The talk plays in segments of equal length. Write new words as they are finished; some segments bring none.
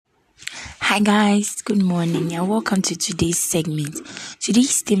Hi guys, good morning and welcome to today's segment.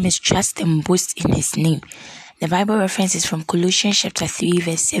 Today's theme is trust and boast in his name. The Bible reference is from Colossians chapter 3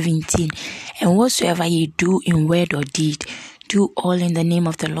 verse 17. And whatsoever ye do in word or deed, do all in the name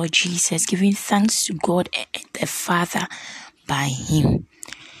of the Lord Jesus, giving thanks to God the Father by him.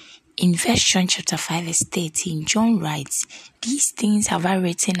 In 1 John chapter 5 verse 13, John writes, "These things have I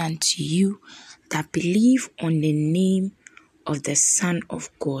written unto you that believe on the name of the Son of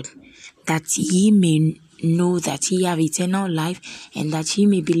God, that ye may know that ye have eternal life, and that ye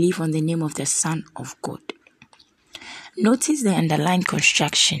may believe on the name of the Son of God." Notice the underlined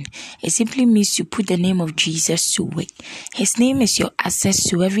construction. It simply means to put the name of Jesus to work. His name is your access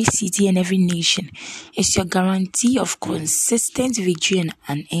to every city and every nation. It's your guarantee of consistent victory and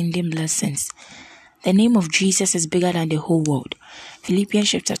unending blessings. The name of Jesus is bigger than the whole world. Philippians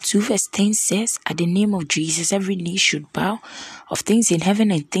chapter 2 verse 10 says, "At the name of Jesus, every knee should bow, of things in heaven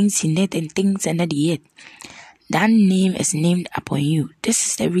and things in earth and things under the earth." That name is named upon you. This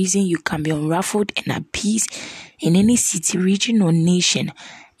is the reason you can be unruffled and at peace in any city, region, or nation,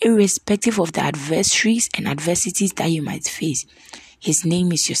 irrespective of the adversaries and adversities that you might face. His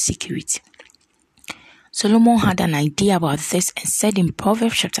name is your security. Solomon had an idea about this and said in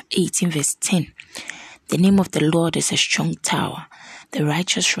Proverbs chapter 18 verse 10, "The name of the Lord is a strong tower. The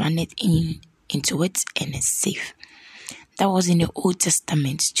righteous runneth into it and is safe." That was in the Old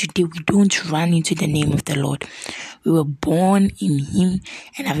Testament. Today we don't run into the name of the Lord. We were born in him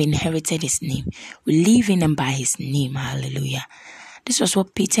and have inherited his name. We live in and by his name. Hallelujah. This was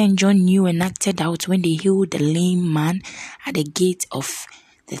what Peter and John knew and acted out when they healed the lame man at the gate of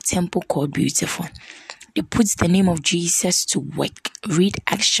the temple called Beautiful. They put the name of Jesus to work. Read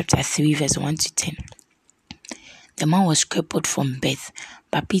Acts chapter 3 verse 1 to 10. The man was crippled from birth,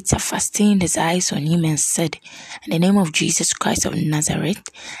 but Peter fastened his eyes on him and said, "In the name of Jesus Christ of Nazareth,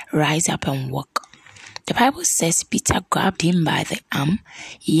 rise up and walk." The Bible says Peter grabbed him by the arm,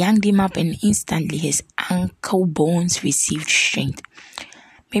 yanked him up, and instantly his ankle bones received strength.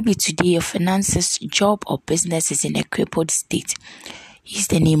 Maybe today your finances, job, or business is in a crippled state. Use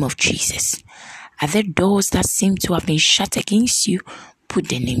the name of Jesus. Are there doors that seem to have been shut against you? Put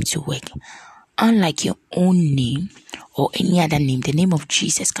the name to work. Unlike your own name or any other name, the name of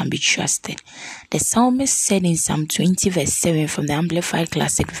Jesus can be trusted. The psalmist said in Psalm 20 verse 7 from the Amplified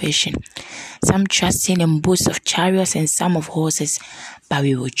Classic Version, "Some trust in and boast of chariots and some of horses, but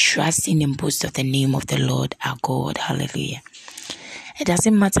we will trust in and boast of the name of the Lord our God." Hallelujah. It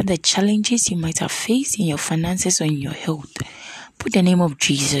doesn't matter the challenges you might have faced in your finances or in your health. Put the name of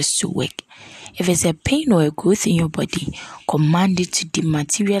Jesus to work. If it's a pain or a growth in your body, command it to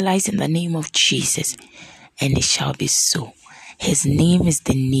dematerialize in the name of Jesus, and it shall be so. His name is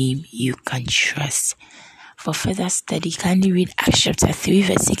the name you can trust. For further study, kindly read Acts chapter 3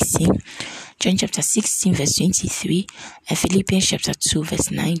 verse 16, John chapter 16 verse 23, and Philippians chapter 2 verse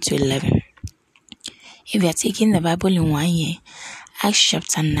 9 to 11. If you are taking the Bible in 1 year, Acts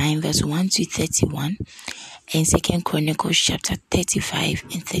chapter 9 verse 1 to 31, and 2 Chronicles chapter 35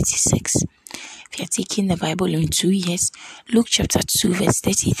 and 36. If you are taking the Bible in 2 years, Luke chapter 2 verse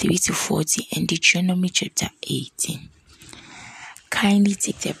 33 to 40 and Deuteronomy chapter 18. Kindly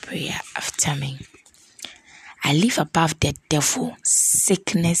take the prayer after me. I live above the devil,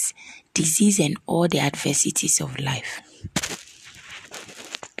 sickness, disease, and all the adversities of life.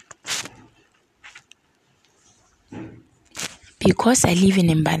 Because I live in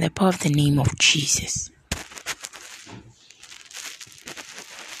and by the power of the name of Jesus.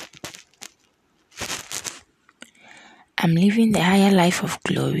 I'm living the higher life of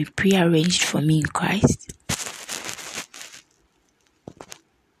glory prearranged for me in Christ.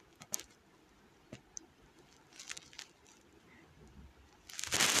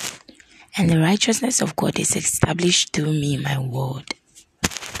 And the righteousness of God is established through me in my world.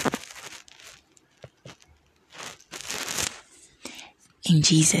 In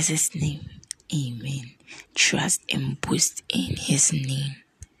Jesus' name, amen. Trust and boast in his name.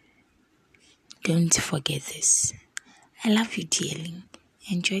 Don't forget this. I love you dearly.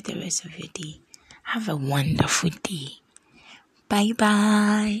 Enjoy the rest of your day. Have a wonderful day.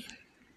 Bye-bye.